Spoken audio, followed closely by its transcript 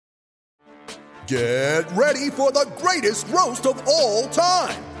Get ready for the greatest roast of all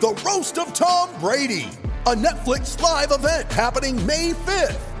time, the Roast of Tom Brady, a Netflix live event happening May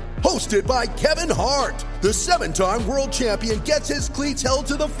 5th. Hosted by Kevin Hart, the 7-time world champion gets his cleats held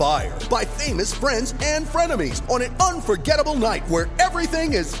to the fire by famous friends and frenemies on an unforgettable night where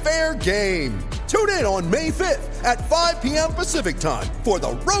everything is fair game. Tune in on May 5th at 5 p.m. Pacific time for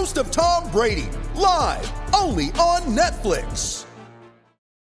the Roast of Tom Brady, live only on Netflix.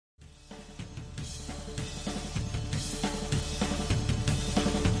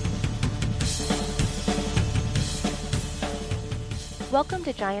 Welcome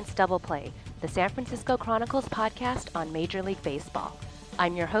to Giants Double Play, the San Francisco Chronicles podcast on Major League Baseball.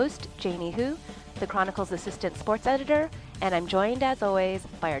 I'm your host, Janie Hu, the Chronicles assistant sports editor, and I'm joined, as always,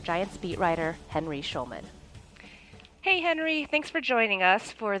 by our Giants beat writer, Henry Schulman. Hey, Henry, thanks for joining us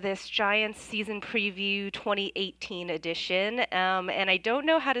for this Giants season preview 2018 edition. And I don't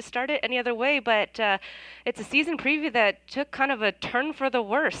know how to start it any other way, but it's a season preview that took kind of a turn for the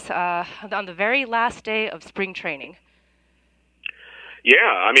worse on the very last day of spring training. Yeah,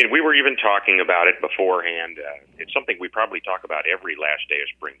 I mean, we were even talking about it beforehand. It's something we probably talk about every last day of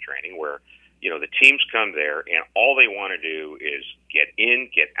spring training where, you know, the teams come there and all they want to do is get in,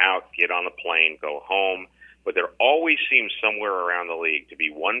 get out, get on the plane, go home. But there always seems somewhere around the league to be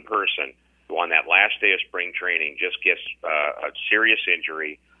one person who on that last day of spring training just gets a serious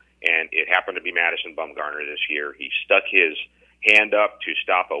injury, and it happened to be Madison Bumgarner this year. He stuck his hand up to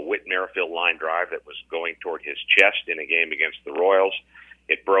stop a Whit Merrifield line drive that was going toward his chest in a game against the Royals.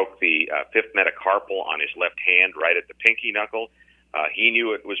 It broke the fifth metacarpal on his left hand right at the pinky knuckle. He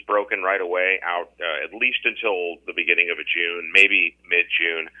knew it was broken right away, out at least until the beginning of June, maybe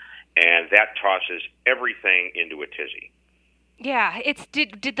mid-June, and that tosses everything into a tizzy. Yeah,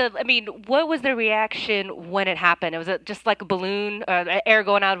 what was the reaction when it happened? Was it just like a balloon, air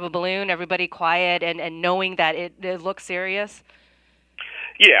going out of a balloon, everybody quiet and knowing that it looked serious?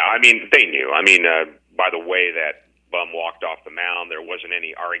 Yeah, I mean, they knew. I mean, by the way that Bum walked off the mound, there wasn't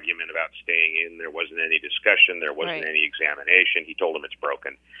any argument about staying in. There wasn't any discussion. There wasn't any examination. He told him it's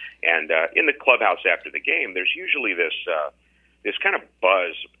broken. And in the clubhouse after the game, there's usually this kind of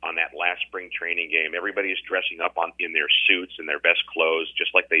buzz on that last spring training game. Everybody's dressing up in their suits and their best clothes,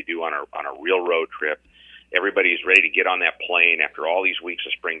 just like they do on a real road trip. Everybody's ready to get on that plane after all these weeks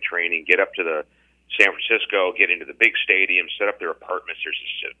of spring training, get up to the San Francisco, get into the big stadium, set up their apartments. There's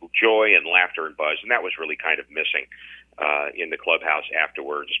this joy and laughter and buzz, and that was really kind of missing in the clubhouse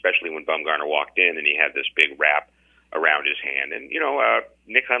afterwards, especially when Bumgarner walked in and he had this big wrap around his hand. And, you know,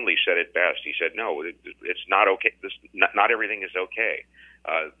 Nick Hundley said it best. He said, no, it's not okay. Not everything is okay.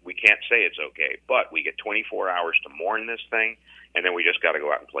 We can't say it's okay, but we get 24 hours to mourn this thing, and then we just got to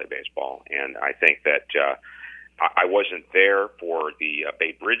go out and play baseball. And I think that I wasn't there for the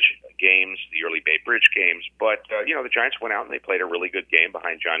Bay Bridge games, the early Bay Bridge games, but, you know, the Giants went out and they played a really good game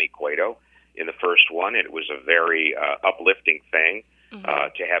behind Johnny Cueto in the first one, and it was a very uplifting thing.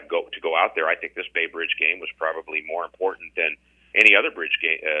 To go out there. I think this Bay Bridge game was probably more important than any other bridge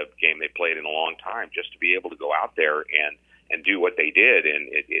game they played in a long time, just to be able to go out there and do what they did. And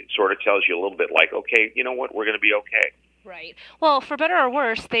it sort of tells you a little bit like, okay, you know what, we're going to be okay. Right. Well, for better or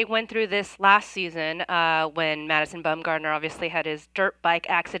worse, they went through this last season when Madison Bumgarner obviously had his dirt bike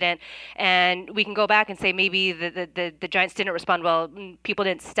accident, and we can go back and say maybe the Giants didn't respond well, people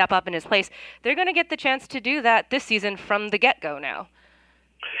didn't step up in his place. They're going to get the chance to do that this season from the get-go now.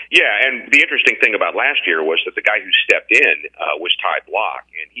 Yeah, and the interesting thing about last year was that the guy who stepped in was Ty Blach,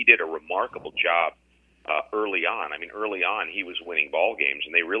 and he did a remarkable job early on. I mean, early on he was winning ball games,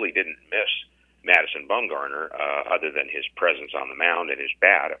 and they really didn't miss Madison Bumgarner, other than his presence on the mound and his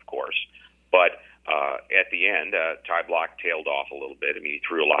bat, of course. But at the end, Ty Blach tailed off a little bit. I mean, he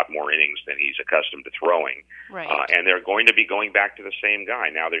threw a lot more innings than he's accustomed to throwing. Right. And they're going to be going back to the same guy.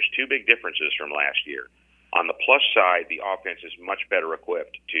 Now, there's two big differences from last year. On the plus side, the offense is much better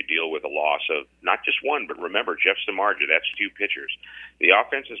equipped to deal with the loss of not just one, but remember, Jeff Samardzija, that's two pitchers. The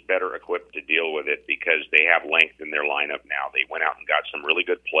offense is better equipped to deal with it because they have length in their lineup now. They went out and got some really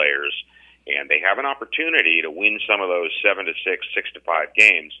good players, and they have an opportunity to win some of those 7-6, 6-5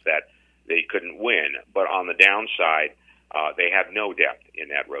 games that they couldn't win. But on the downside, they have no depth in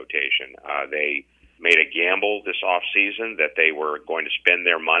that rotation. They made a gamble this offseason that they were going to spend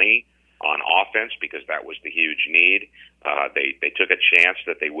their money on offense because that was the huge need. They took a chance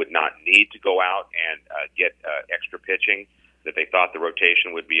that they would not need to go out and get extra pitching, that they thought the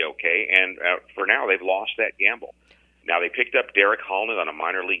rotation would be okay. And for now, they've lost that gamble. Now, they picked up Derek Holland on a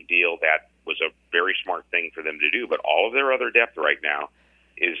minor league deal. That was a very smart thing for them to do. But all of their other depth right now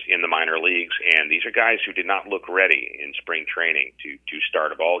is in the minor leagues. And these are guys who did not look ready in spring training to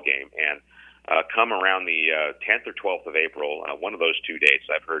start a ball game. And come around the 10th or 12th of April, one of those 2 dates.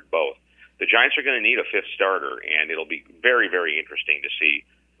 I've heard both. The Giants are going to need a fifth starter, and it'll be very, very interesting to see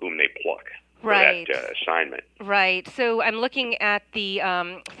whom they pluck for that assignment. Right. So I'm looking at the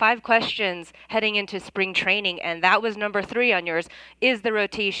 5 questions heading into spring training, and that was number 3 on yours. Is the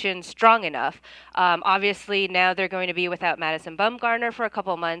rotation strong enough? Obviously, now they're going to be without Madison Bumgarner for a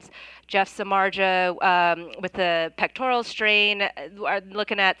couple months. Jeff Samardzija with the pectoral strain are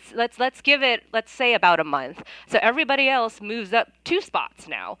looking at, let's give it, let's say about a month. So everybody else moves up 2 spots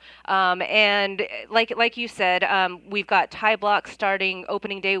now. And like you said, we've got Ty Blach starting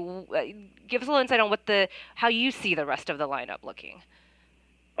opening day. Give us a little insight on how you see the rest of the lineup looking.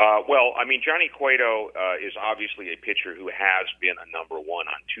 Well, I mean, Johnny Cueto is obviously a pitcher who has been a number 1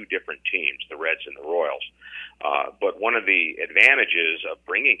 on 2 different teams, the Reds and the Royals. But one of the advantages of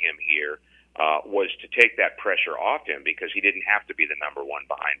bringing him here was to take that pressure off him because he didn't have to be the number 1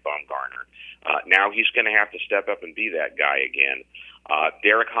 behind Bumgarner. Now he's going to have to step up and be that guy again.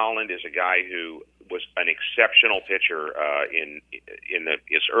 Derek Holland is a guy who was an exceptional pitcher in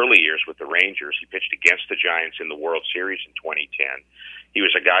his early years with the Rangers. He pitched against the Giants in the World Series in 2010. He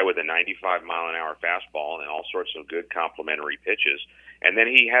was a guy with a 95-mile-an-hour fastball and all sorts of good complementary pitches. And then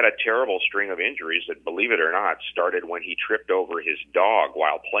he had a terrible string of injuries that, believe it or not, started when he tripped over his dog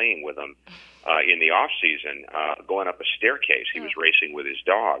while playing with him in the off-season, going up a staircase. He was racing with his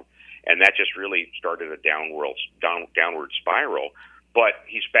dog. And that just really started a downward spiral. But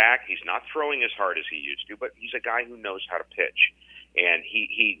he's back. He's not throwing as hard as he used to, but he's a guy who knows how to pitch. And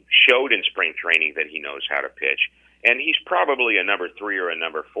he showed in spring training that he knows how to pitch. And he's probably a number 3 or a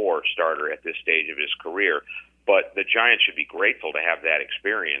number 4 starter at this stage of his career. But the Giants should be grateful to have that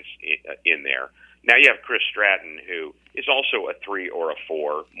experience in there. Now you have Chris Stratton, who is also a 3 or a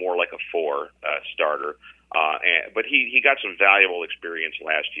 4, more like a 4 starter. But he got some valuable experience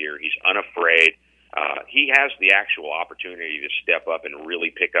last year. He's unafraid. He has the actual opportunity to step up and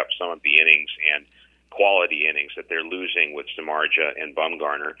really pick up some of the innings and quality innings that they're losing with Samardzija and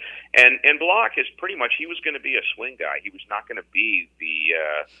Bumgarner. And Blach is pretty much, he was going to be a swing guy. He was not going to be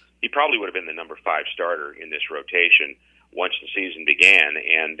he probably would have been the number 5 starter in this rotation once the season began.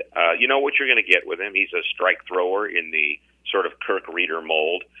 And you know what you're going to get with him. He's a strike thrower in the sort of Kirk Reeder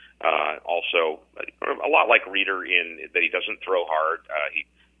mold. Also, a lot like Reeder in that he doesn't throw hard.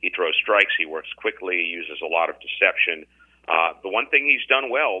 He throws strikes. He works quickly. He uses a lot of deception. The one thing he's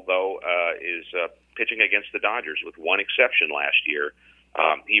done well, though, is pitching against the Dodgers, with one exception last year.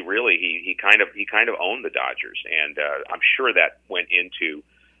 He kind of owned the Dodgers, and I'm sure that went into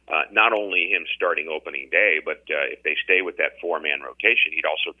not only him starting opening day, but if they stay with that 4-man rotation, he'd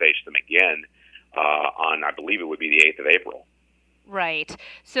also face them again on, I believe it would be the 8th of April. Right.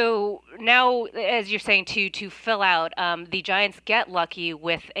 So now, as you're saying, to fill out, the Giants get lucky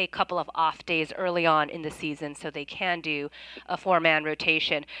with a couple of off days early on in the season, so they can do a 4-man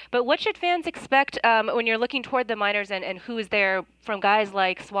rotation. But what should fans expect when you're looking toward the minors and who is there from guys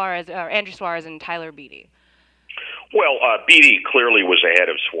like Suarez, or Andrew Suarez and Tyler Beede? Well, Beede clearly was ahead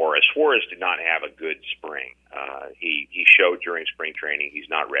of Suarez. Suarez did not have a good spring. He showed during spring training he's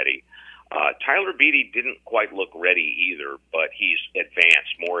not ready. Tyler Beede didn't quite look ready either, but he's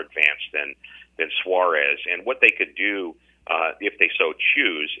more advanced than Suarez. And what they could do, if they so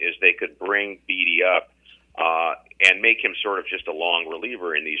choose, is they could bring Beede up and make him sort of just a long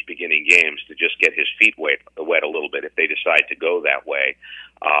reliever in these beginning games to just get his feet wet a little bit if they decide to go that way.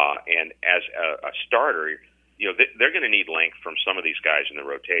 And as a starter, they're going to need length from some of these guys in the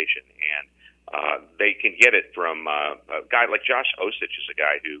rotation, and they can get it from a guy like Josh Osich is a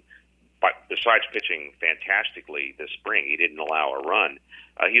guy who, but besides pitching fantastically this spring, he didn't allow a run.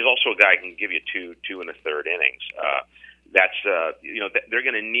 He's also a guy who can give you two and a third innings. They're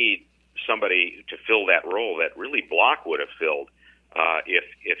going to need somebody to fill that role that really Blach would have filled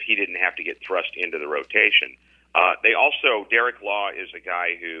if he didn't have to get thrust into the rotation. Derek Law is a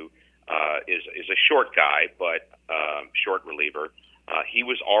guy who is a short guy, but short reliever. He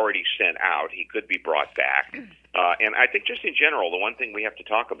was already sent out. He could be brought back. And I think just in general, the one thing we have to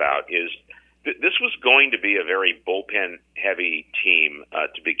talk about is this was going to be a very bullpen-heavy team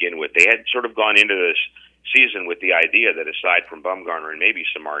to begin with. They had sort of gone into this season with the idea that aside from Bumgarner and maybe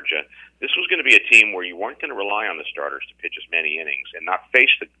Samardzija, this was going to be a team where you weren't going to rely on the starters to pitch as many innings and not face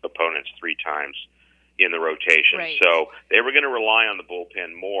the opponents 3 times in the rotation. Right. So they were going to rely on the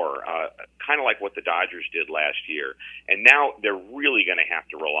bullpen more, kind of like what the Dodgers did last year. And now they're really going to have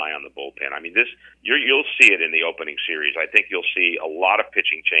to rely on the bullpen. I mean, you'll see it in the opening series. I think you'll see a lot of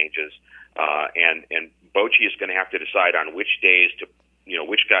pitching changes, and Bochy is going to have to decide on which days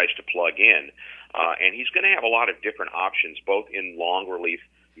which guys to plug in. And he's going to have a lot of different options, both in long relief,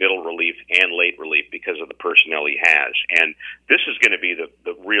 middle relief, and late personnel he has. And this is going to be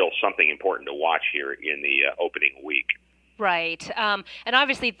the real something important to watch here in the opening week. Right. And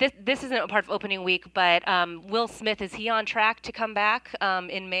obviously this isn't a part of opening week, but Will Smith, is he on track to come back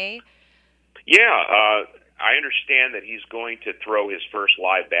in May? Yeah, I understand that he's going to throw his first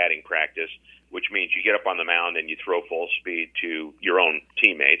live batting practice, which means you get up on the mound and you throw full speed to your own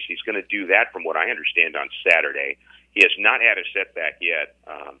teammates. He's going to do that, from what I understand, on Saturday. He has not had a setback yet,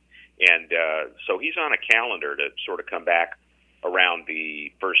 so he's on a calendar to sort of come back around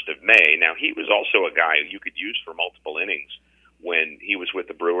the 1st of May. Now, he was also a guy you could use for multiple innings when he was with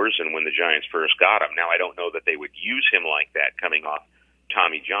the Brewers and when the Giants first got him. Now, I don't know that they would use him like that coming off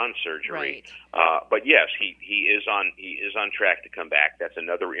Tommy John surgery. Right. But yes, he is on track to come back. That's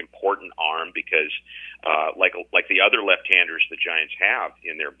another important arm because like the other left-handers the Giants have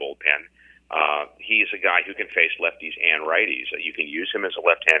in their bullpen, he is a guy who can face lefties and righties. You can use him as a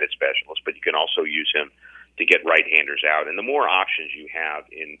left-handed specialist, but you can also use him to get right-handers out. And the more options you have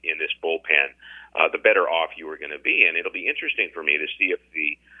in this bullpen, the better off you are going to be. And it'll be interesting for me to see if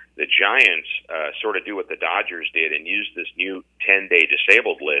the Giants sort of do what the Dodgers did and use this new 10-day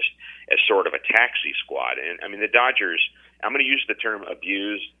disabled list as sort of a taxi squad. And, I mean, the Dodgers, I'm going to use the term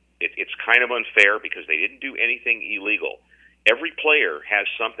abused. It's kind of unfair because they didn't do anything illegal. Every player has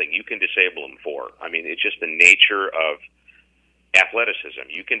something you can disable them for. I mean, it's just the nature of athleticism.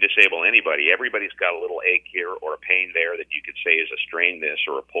 You can disable anybody. Everybody's got a little ache here or a pain there that you could say is a strain this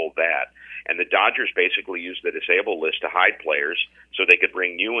or a pull that. And the Dodgers basically used the disabled list to hide players so they could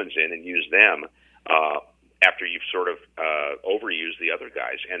bring new ones in and use them after you've sort of overused the other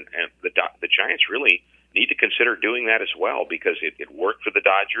guys. And the Giants really need to consider doing that as well because it worked for the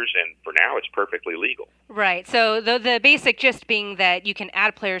Dodgers, and for now it's perfectly legal. Right. So the basic gist being that you can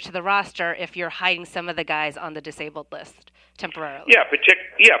add players to the roster if you're hiding some of the guys on the disabled list temporarily. Yeah,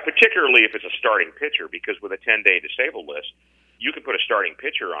 particularly if it's a starting pitcher, because with a 10-day disabled list, you can put a starting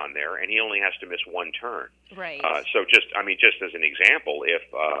pitcher on there, and he only has to miss one turn. Right. So just as an example, if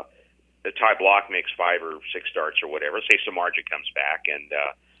the Ty Block makes 5 or 6 starts or whatever, say Samardzija comes back, and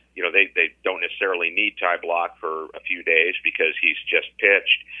they don't necessarily need Ty Block for a few days because he's just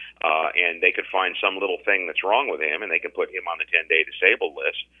pitched, and they could find some little thing that's wrong with him, and they can put him on the 10-day disabled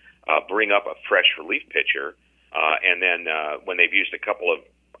list, bring up a fresh relief pitcher, and then when they've used a couple of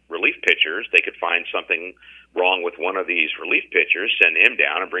relief pitchers, they could find something wrong with one of these relief pitchers, send him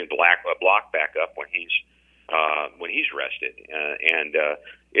down, and bring Block back up when he's rested.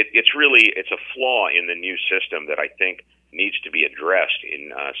 It's a flaw in the new system that I think needs to be addressed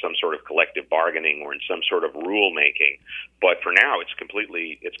in some sort of collective bargaining or in some sort of rule making. But for now, it's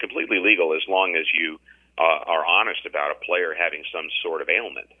completely legal as long as you are honest about a player having some sort of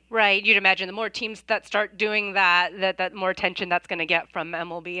ailment. Right. You'd imagine the more teams that start doing that more attention that's going to get from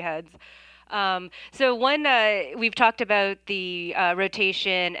MLB heads. So we've talked about the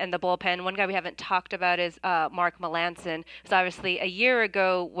rotation and the bullpen. One guy we haven't talked about is Mark Melancon. So obviously a year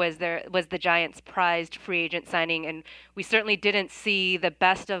ago was the Giants' prized free agent signing, and we certainly didn't see the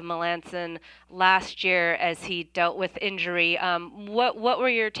best of Melancon last year as he dealt with injury. What were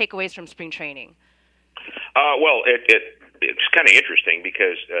your takeaways from spring training? Well, it's kind of interesting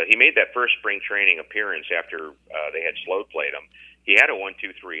because he made that first spring training appearance after they had slow played him. He had a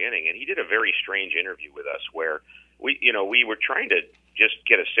 1-2-3 inning, and he did a very strange interview with us where we were trying to just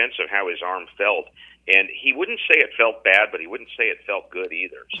get a sense of how his arm felt, and he wouldn't say it felt bad, but he wouldn't say it felt good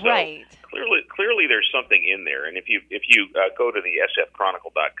either. So right. Clearly there's something in there, and if you go to the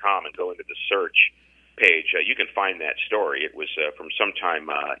sfchronicle.com and go into the search page, you can find that story. It was from sometime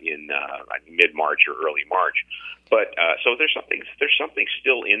in mid-March or early March, but so there's something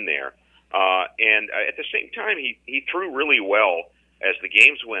still in there. And at the same time, he threw really well as the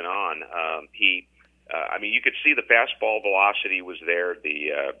games went on. You could see the fastball velocity was there,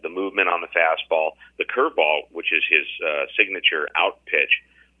 the movement on the fastball, the curveball, which is his signature out pitch,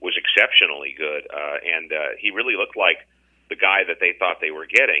 was exceptionally good, and he really looked like the guy that they thought they were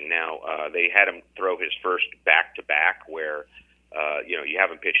getting. Now they had him throw his first back-to-back, where you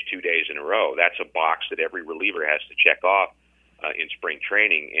haven't pitched 2 days in a row. That's a box that every reliever has to check off in spring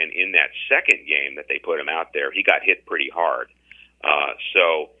training, and in that second game that they put him out there, he got hit pretty hard.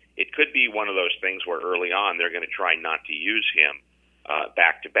 So it could be one of those things where early on they're going to try not to use him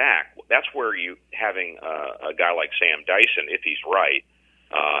back-to-back. That's where you having a guy like Sam Dyson, if he's right,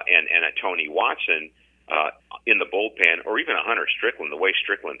 and a Tony Watson in the bullpen, or even a Hunter Strickland, the way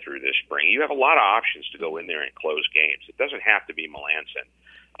Strickland threw this spring, you have a lot of options to go in there and close games. It doesn't have to be Melancon.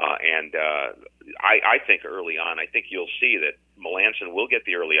 I think early on, I think you'll see that Melancon will get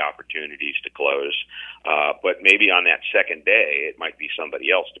the early opportunities to close, but maybe on that second day, it might be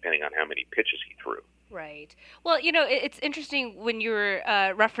somebody else, depending on how many pitches he threw. Right. Well, it's interesting when you were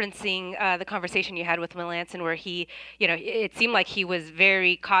referencing the conversation you had with Melancon, where he, it seemed like he was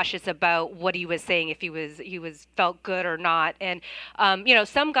very cautious about what he was saying, if he was felt good or not. And,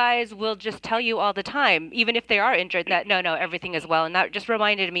 some guys will just tell you all the time, even if they are injured, that no, everything is well. And that just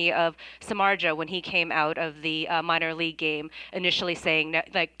reminded me of Samardzija when he came out of the minor league game, initially saying,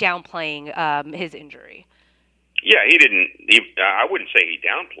 like, downplaying his injury. Yeah, he didn't. I wouldn't say he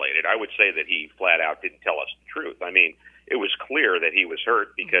downplayed it. I would say that he flat out didn't tell us the truth. I mean, it was clear that he was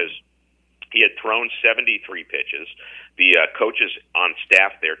hurt because he had thrown 73 pitches. The coaches on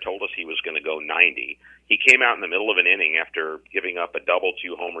staff there told us he was going to go 90. He came out in the middle of an inning after giving up a double,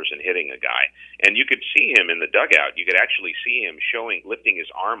 2 homers, and hitting a guy. And you could see him in the dugout. You could actually see him lifting his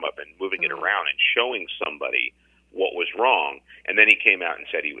arm up and moving it around and showing somebody what was wrong. And then he came out and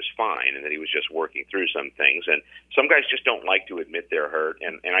said he was fine and that he was just working through some things. And some guys just don't like to admit they're hurt.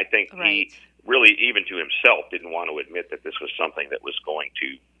 And I think he really, even to himself, didn't want to admit that this was something that was going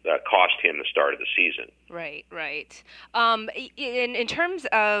to cost him the start of the season. Right. In terms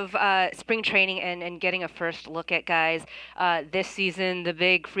of spring training and getting a first look at guys this season, the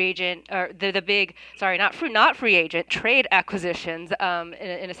big free agent, or not free agent, trade acquisitions,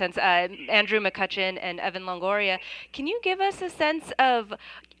 in a sense, Andrew McCutchen and Evan Longoria. Can you give us a sense of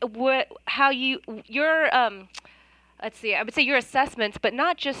let's see, I would say your assessments, but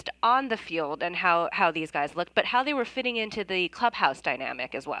not just on the field and how these guys looked, but how they were fitting into the clubhouse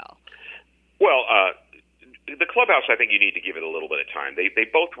dynamic as well? Well, the clubhouse, I think you need to give it a little bit of time. They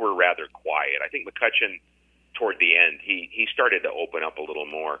both were rather quiet. I think McCutchen, toward the end, he started to open up a little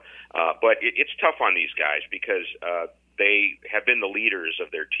more. But it's tough on these guys because they have been the leaders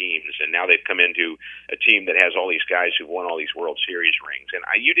of their teams, and now they've come into a team that has all these guys who've won all these World Series rings. And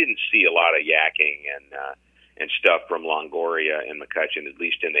you didn't see a lot of yakking and stuff from Longoria and McCutchen, at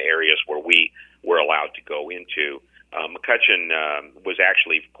least in the areas where we were allowed to go into. McCutchen was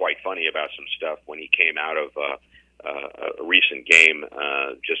actually quite funny about some stuff when he came out of a recent game,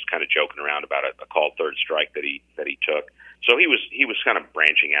 just kind of joking around about a called third strike that he took. So he was kind of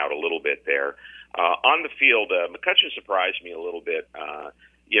branching out a little bit there. On the field, McCutchen surprised me a little bit,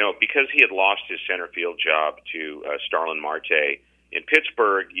 because he had lost his center field job to Starlin Marte. In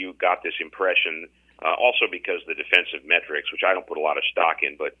Pittsburgh, you got this impression. Also because the defensive metrics, which I don't put a lot of stock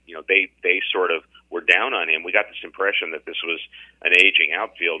in, but they sort of were down on him. We got this impression that this was an aging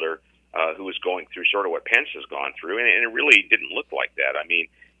outfielder who was going through sort of what Pence has gone through, and it really didn't look like that. I mean,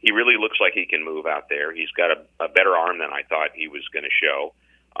 he really looks like he can move out there. He's got a better arm than I thought he was going to show,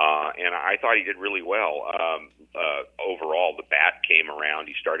 and I thought he did really well. Overall, the bat came around.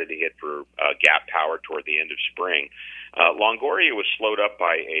 He started to hit for gap power toward the end of spring. Longoria was slowed up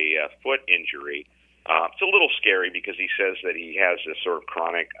by a foot injury. It's a little scary because he says that he has this sort of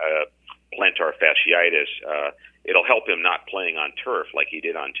chronic plantar fasciitis. It'll help him not playing on turf like he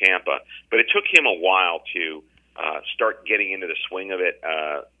did on Tampa. But it took him a while to start getting into the swing of it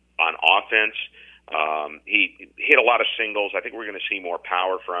on offense. He hit a lot of singles. I think we're going to see more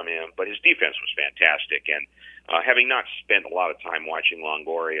power from him. But his defense was fantastic. And having not spent a lot of time watching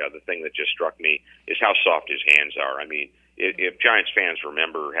Longoria, the thing that just struck me is how soft his hands are. I mean, if Giants fans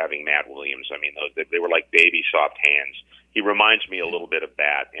remember having Matt Williams, I mean, they were like baby soft hands. He reminds me a little bit of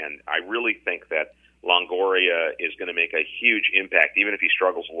that, and I really think that Longoria is going to make a huge impact. Even if he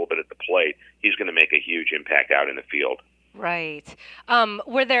struggles a little bit at the plate, he's going to make a huge impact out in the field. Right.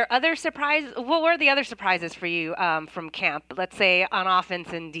 Were there other surprises? What were the other surprises for you from camp, let's say on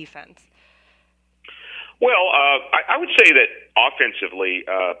offense and defense? Well, I would say that offensively,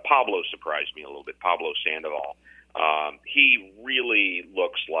 Pablo surprised me a little bit, Pablo Sandoval. He really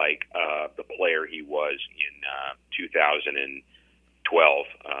looks like the player he was in 2012,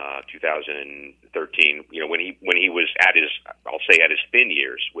 2013. When he was at his thin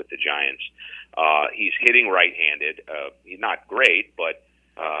years with the Giants. He's hitting right-handed. He's not great, but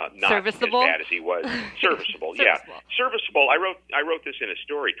not serviceable? As bad as he was. Serviceable, yeah. Serviceable. I wrote this in a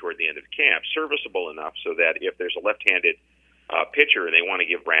story toward the end of camp. Serviceable enough so that if there's a left-handed pitcher and they want to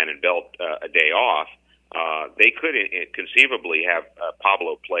give Brandon Belt a day off, they could conceivably have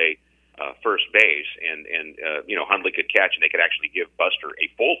Pablo play first base, and Hundley could catch, and they could actually give Buster a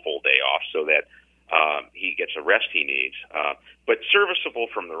full day off so that he gets the rest he needs. But serviceable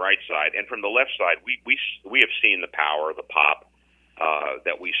from the right side, and from the left side, we have seen the power, the pop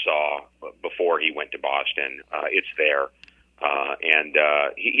that we saw before he went to Boston. It's there, and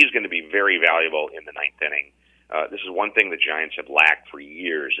he's going to be very valuable in the ninth inning. This is one thing the Giants have lacked for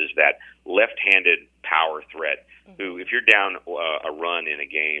years, is that left-handed power threat who, if you're down a run in a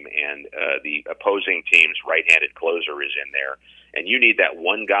game and the opposing team's right-handed closer is in there, and you need that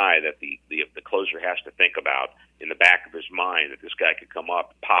one guy that the closer has to think about in the back of his mind that this guy could come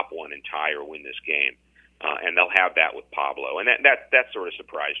up, pop one, and tie or win this game. And they'll have that with Pablo. And that sort of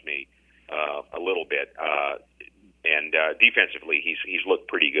surprised me a little bit. And defensively, he's looked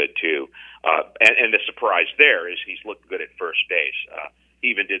pretty good, too. And the surprise there is he's looked good at first base. He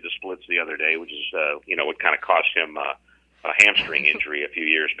even did the splits the other day, which is, what kind of cost him a hamstring injury a few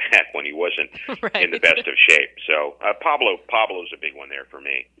years back when he wasn't right. in the best of shape. So Pablo's a big one there for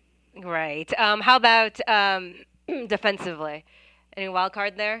me. Right. How about defensively? Any wild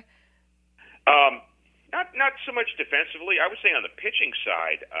card there? Not so much defensively. I would say on the pitching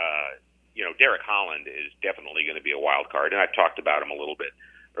side, Derek Holland is definitely going to be a wild card, and I've talked about him a little bit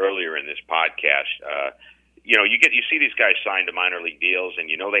earlier in this podcast. You see these guys signed to minor league deals, and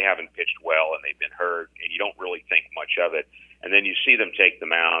they haven't pitched well, and they've been hurt, and you don't really think much of it. And then you see them take the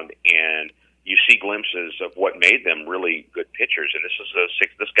mound, and you see glimpses of what made them really good pitchers. And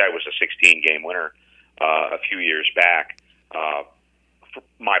this guy was a 16-game winner a few years back.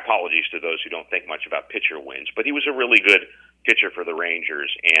 My apologies to those who don't think much about pitcher wins, but he was a really good pitcher for the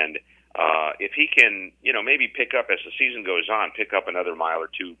Rangers. And if he can, maybe pick up as the season goes on, pick up another mile or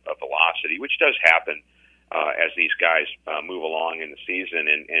two of velocity, which does happen as these guys move along in the season.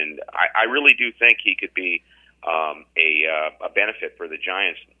 And I really do think he could be a benefit for the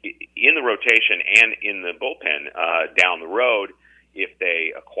Giants in the rotation and in the bullpen down the road if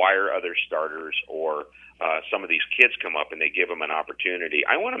they acquire other starters or some of these kids come up and they give them an opportunity.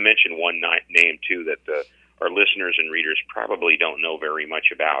 I want to mention one name, too, that our listeners and readers probably don't know very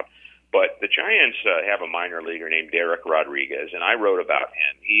much about. But the Giants have a minor leaguer named Derek Rodriguez, and I wrote about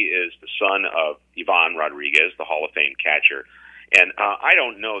him. He is the son of Ivan Rodriguez, the Hall of Fame catcher. And I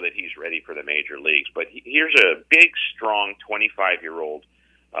don't know that he's ready for the major leagues, but here's a big, strong 25-year-old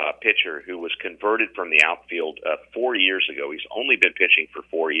pitcher who was converted from the outfield 4 years ago. He's only been pitching for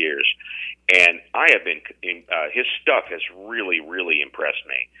 4 years. And his stuff has really, really impressed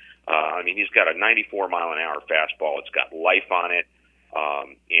me. He's got a 94-mile-an-hour fastball. It's got life on it.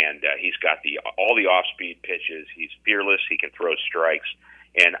 And he's got all the off-speed pitches. He's fearless. He can throw strikes.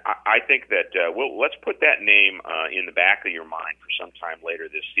 And I think that let's put that name in the back of your mind for some time later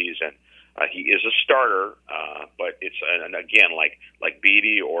this season. He is a starter, but it's again like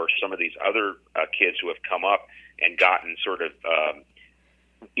Beede or some of these other kids who have come up and gotten sort of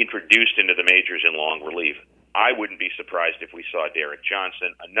introduced into the majors in long relief. I wouldn't be surprised if we saw Derek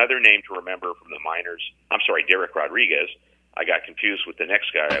Johnson. Another name to remember from the minors. Derek Rodriguez. I got confused with the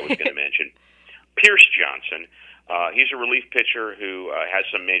next guy I was going to mention. Pierce Johnson. He's a relief pitcher who has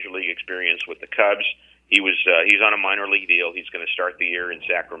some major league experience with the Cubs. He's on a minor league deal. He's going to start the year in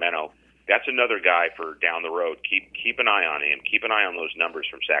Sacramento. That's another guy for down the road. Keep an eye on him. Keep an eye on those numbers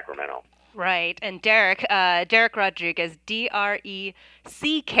from Sacramento. Right. And Derek Rodriguez, DRECK.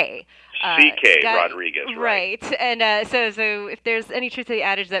 Rodriguez, right. And so if there's any truth to the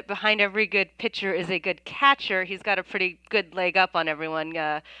adage that behind every good pitcher is a good catcher, he's got a pretty good leg up on everyone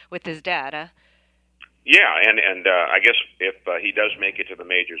with his dad, huh? Yeah, and I guess if he does make it to the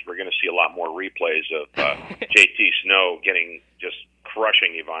majors, we're going to see a lot more replays of JT Snow just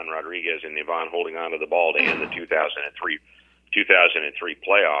crushing Ivan Rodriguez and Ivan holding on to the ball to end the 2003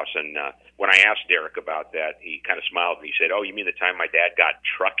 playoffs. And when I asked Derek about that, he kind of smiled and he said, "Oh, you mean the time my dad got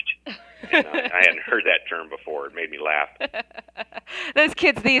trucked?" And I hadn't heard that term before. It made me laugh. Those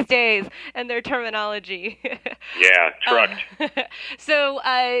kids these days and their terminology. Yeah, trucked. So,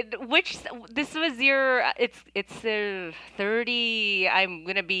 this was your? It's 30. I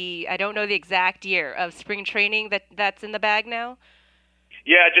don't know the exact year of spring training that's in the bag now.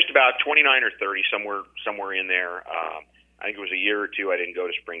 Yeah, just about 29 or 30, somewhere in there. I think it was a year or two I didn't go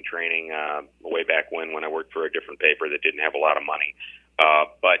to spring training way back when I worked for a different paper that didn't have a lot of money.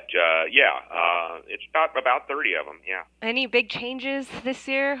 It's about 30 of them, yeah. Any big changes this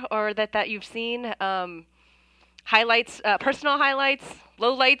year or that you've seen? Highlights, personal highlights,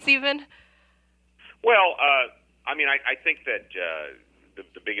 lowlights even? Well, I think that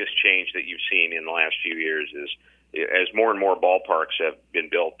the biggest change that you've seen in the last few years is as more and more ballparks have been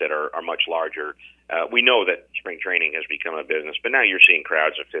built that are much larger. We know that spring training has become a business, but now you're seeing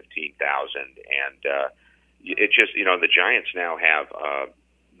crowds of 15,000, and it's just the Giants now have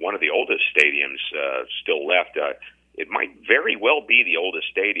one of the oldest stadiums still left. It might very well be the oldest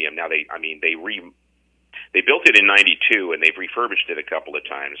stadium. Now they built it in '92 and they've refurbished it a couple of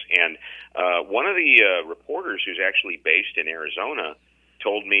times. And one of the reporters who's actually based in Arizona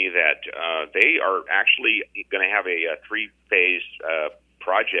told me that they are actually going to have a three-phase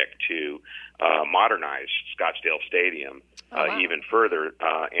project to modernize Scottsdale Stadium even further.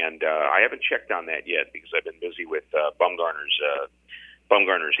 And I haven't checked on that yet because I've been busy with Bumgarner's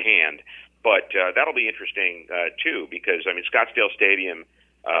hand. But that'll be interesting too, because I mean Scottsdale Stadium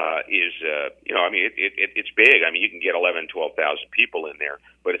is it's big. I mean you can get 12,000 people in there,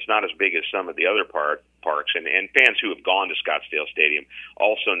 but it's not as big as some of the other parks. And fans who have gone to Scottsdale Stadium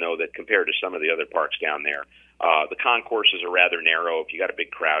also know that compared to some of the other parks down there, the concourses are rather narrow. If you got a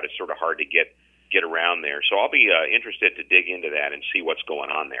big crowd, it's sort of hard to get around there. So I'll be interested to dig into that and see what's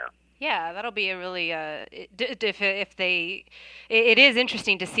going on there. Yeah, that'll be a really it is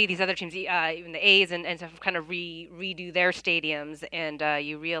interesting to see these other teams, even the A's and stuff, kind of redo their stadiums, and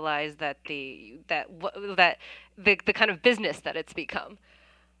you realize that the kind of business that it's become.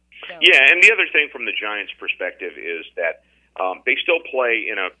 So. Yeah, and the other thing from the Giants' perspective is that they still play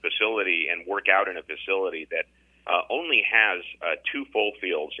in a facility and work out in a facility that only has 2 full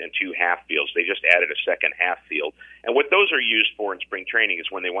fields and 2 half fields. They just added a second half field. And what those are used for in spring training is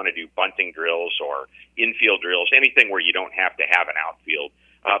when they want to do bunting drills or infield drills, anything where you don't have to have an outfield.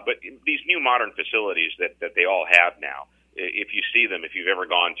 But these new modern facilities that they all have now, if you see them, if you've ever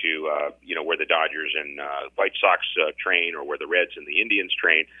gone to where the Dodgers and White Sox train, or where the Reds and the Indians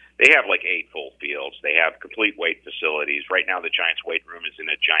train, they have like 8 full fields. They have complete weight facilities. Right now the Giants' weight room is in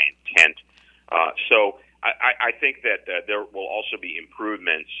a giant tent. So I think that there will also be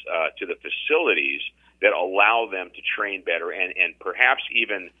improvements to the facilities that allow them to train better, and perhaps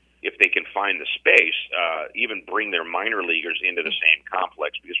even if they can find the space, even bring their minor leaguers into the same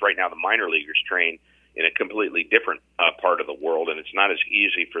complex, because right now the minor leaguers train in a completely different part of the world, and it's not as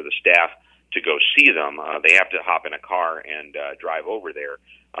easy for the staff to go see them. They have to hop in a car and drive over there.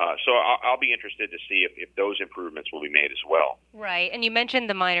 So I'll be interested to see if those improvements will be made as well. Right, and you mentioned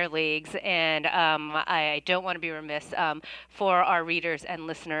the minor leagues, and I don't want to be remiss. For our readers and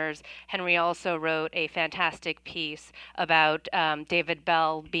listeners, Henry also wrote a fantastic piece about David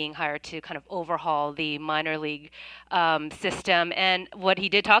Bell being hired to kind of overhaul the minor league system, and what he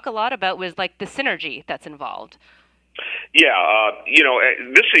did talk a lot about was like the synergy that's involved. Yeah,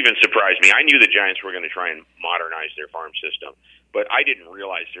 this even surprised me. I knew the Giants were going to try and modernize their farm system, but I didn't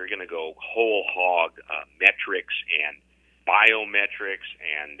realize they're going to go whole hog metrics and biometrics.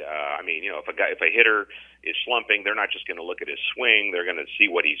 And if a hitter is slumping, they're not just going to look at his swing. They're going to see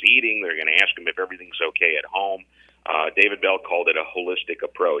what he's eating. They're going to ask him if everything's okay at home. David Bell called it a holistic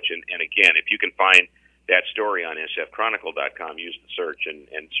approach. And again, if you can find that story on sfchronicle.com, use the search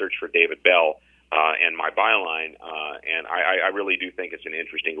and search for David Bell. And my byline, and I really do think it's an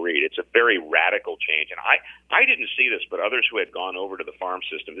interesting read. It's a very radical change, and I didn't see this, but others who had gone over to the farm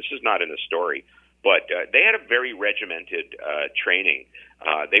system, this is not in the story, but they had a very regimented training.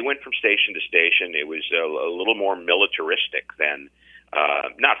 They went from station to station. It was a little more militaristic than,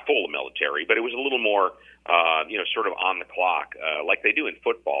 not full military, but it was a little more, sort of on the clock, like they do in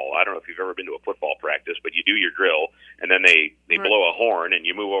football. I don't know if you've ever been to a football practice, but you do your drill, and then they blow a horn, and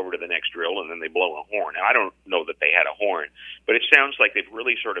you move over to the next drill, and then they blow a horn. And I don't know that they had a horn, but it sounds like they've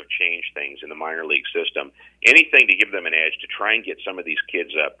really sort of changed things in the minor league system. Anything to give them an edge, to try and get some of these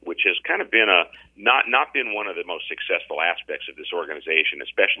kids up, which has kind of been not been one of the most successful aspects of this organization,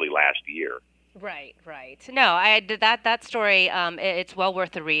 especially last year. Right. No, I did that story. It's well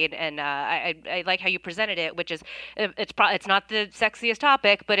worth the read, and I like how you presented it, which is it's not the sexiest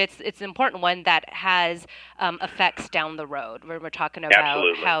topic, but it's an important one that has effects down the road. We're talking about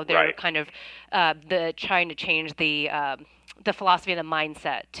Absolutely. How they're right. kind of trying to change the philosophy and the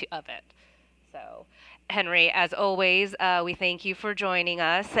mindset of it. So. Henry, as always, we thank you for joining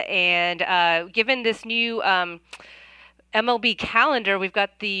us, and given this new MLB calendar, we've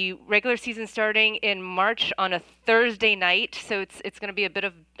got the regular season starting in March on a Thursday night, so it's going to be a bit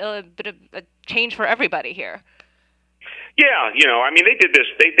of a change for everybody here. Yeah, they did this.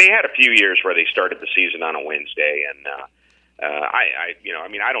 They had a few years where they started the season on a Wednesday, and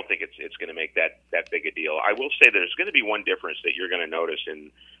I don't think it's going to make that big a deal. I will say there's going to be one difference that you're going to notice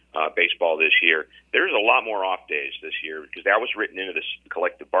in baseball this year. There's a lot more off days this year because that was written into this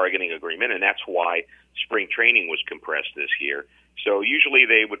collective bargaining agreement, and that's why spring training was compressed this year. So usually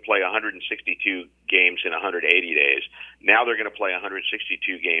they would play 162 games in 180 days. Now they're going to play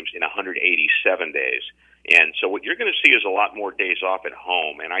 162 games in 187 days. And so what you're going to see is a lot more days off at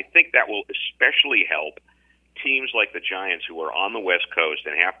home, and I think that will especially help teams like the Giants, who are on the West Coast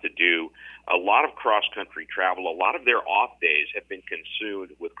and have to do a lot of cross-country travel. A lot of their off days have been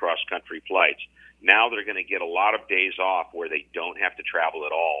consumed with cross-country flights. Now they're going to get a lot of days off where they don't have to travel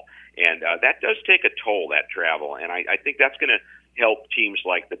at all. And that does take a toll, that travel. And I think that's going to help teams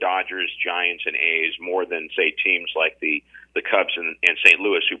like the Dodgers, Giants, and A's more than, say, teams like the Cubs and St.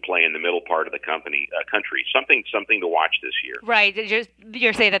 Louis, who play in the middle part of the country. Something to watch this year. Right.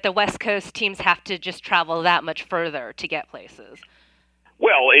 You're saying that the West Coast teams have to just travel that much further to get places.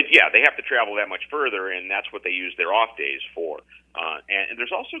 Well, they have to travel that much further, and that's what they use their off days for. And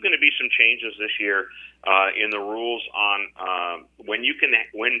there's also going to be some changes this year in the rules on when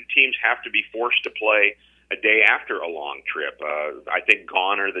teams have to be forced to play a day after a long trip. I think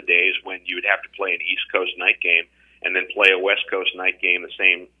gone are the days when you would have to play an East Coast night game and then play a West Coast night game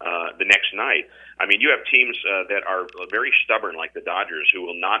the next night. I mean, you have teams that are very stubborn, like the Dodgers, who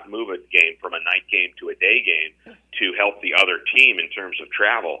will not move a game from a night game to a day game to help the other team in terms of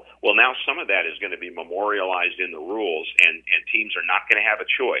travel. Well, now some of that is going to be memorialized in the rules, and teams are not going to have a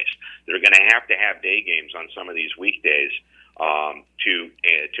choice. They're going to have day games on some of these weekdays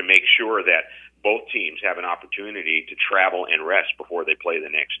to make sure that both teams have an opportunity to travel and rest before they play the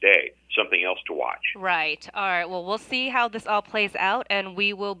next day. Something else to watch. Right. All right. Well, we'll see how this all plays out, and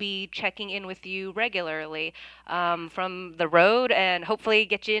we will be checking in with you regularly from the road and hopefully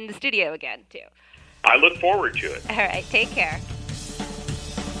get you in the studio again, too. I look forward to it. All right. Take care.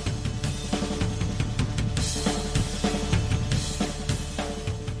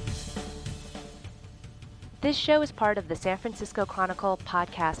 This show is part of the San Francisco Chronicle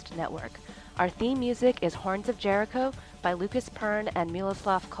podcast network. Our theme music is Horns of Jericho by Lucas Pern and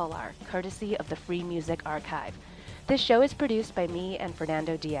Miloslav Kolar, courtesy of the Free Music Archive. This show is produced by me and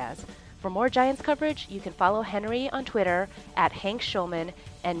Fernando Diaz. For more Giants coverage, you can follow Henry on Twitter at Hank Schulman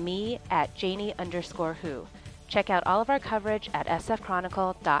and me at Janie_Who. Check out all of our coverage at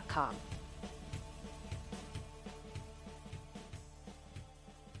sfchronicle.com.